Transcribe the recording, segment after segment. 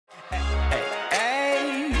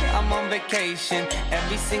I'm on vacation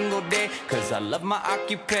every single day, cause I love my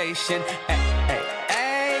occupation. Hey, hey,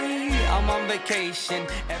 hey, I'm on vacation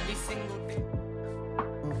every single day.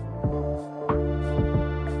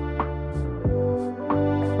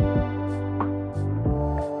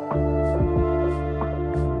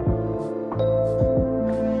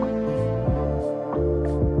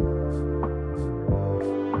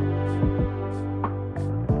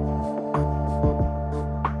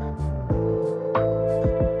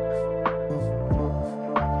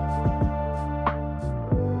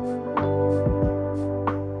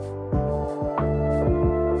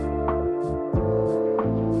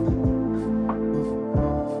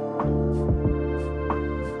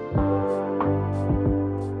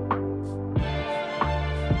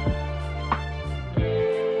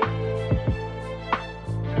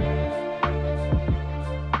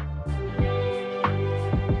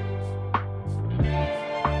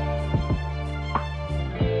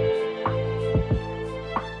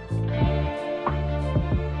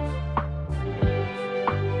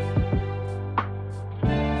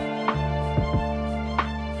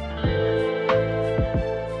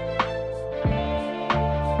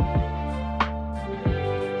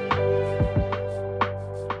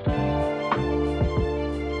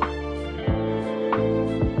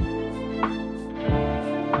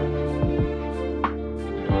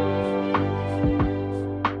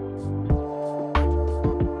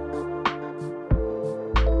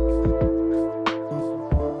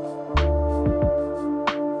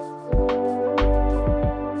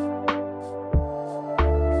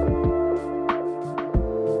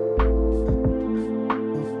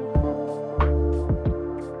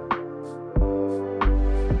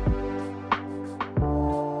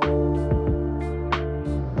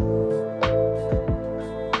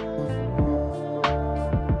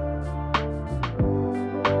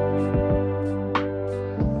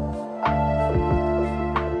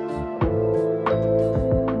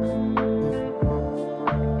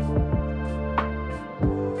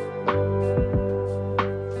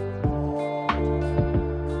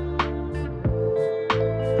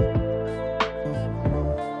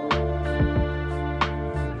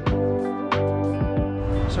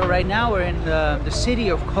 So right now we're in the city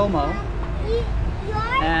of Como,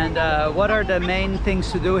 and what are the main things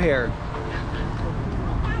to do here?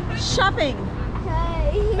 Shopping.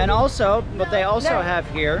 And also, what they also have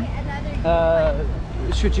here,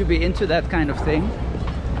 should you be into that kind of thing,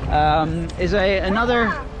 is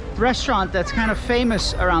another restaurant that's kind of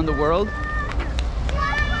famous around the world,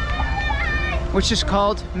 which is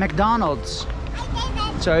called McDonald's.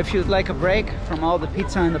 So if you'd like a break from all the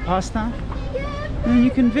pizza and the pasta, then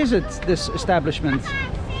you can visit this establishment.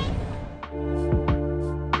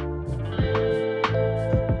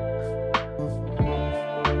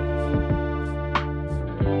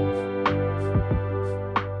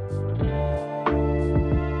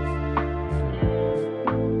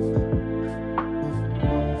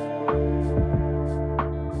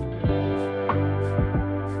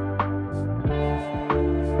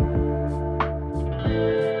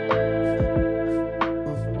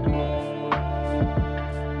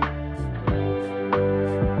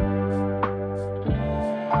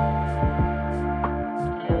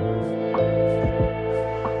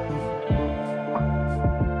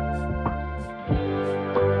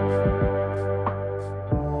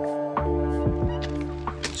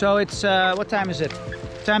 So it's, what time is it?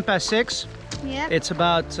 10 past 6. Yeah. It's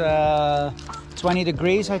about 20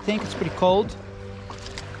 degrees, I think. It's pretty cold.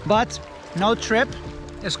 But no trip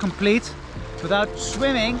is complete without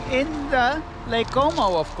swimming in the Lake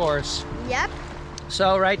Como, of course. Yep.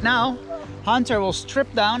 So right now, Hunter will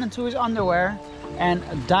strip down into his underwear and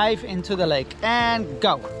dive into the lake. And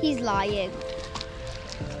go! He's lying.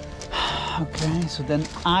 Okay, so then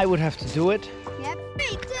I would have to do it. Yep. 3,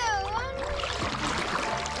 2, 1.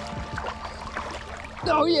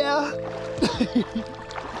 Oh yeah!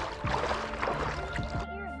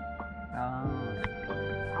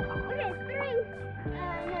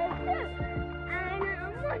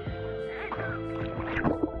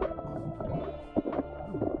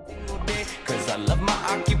 Cause I love my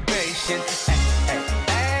occupation. Hey, hey,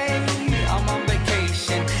 hey, I'm on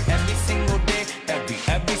vacation every single day,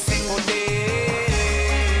 every single day.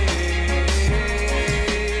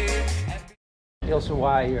 Also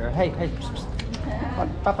why you're... Hey,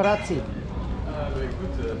 paparazzi.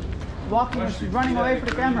 Walking, running away from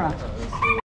the camera.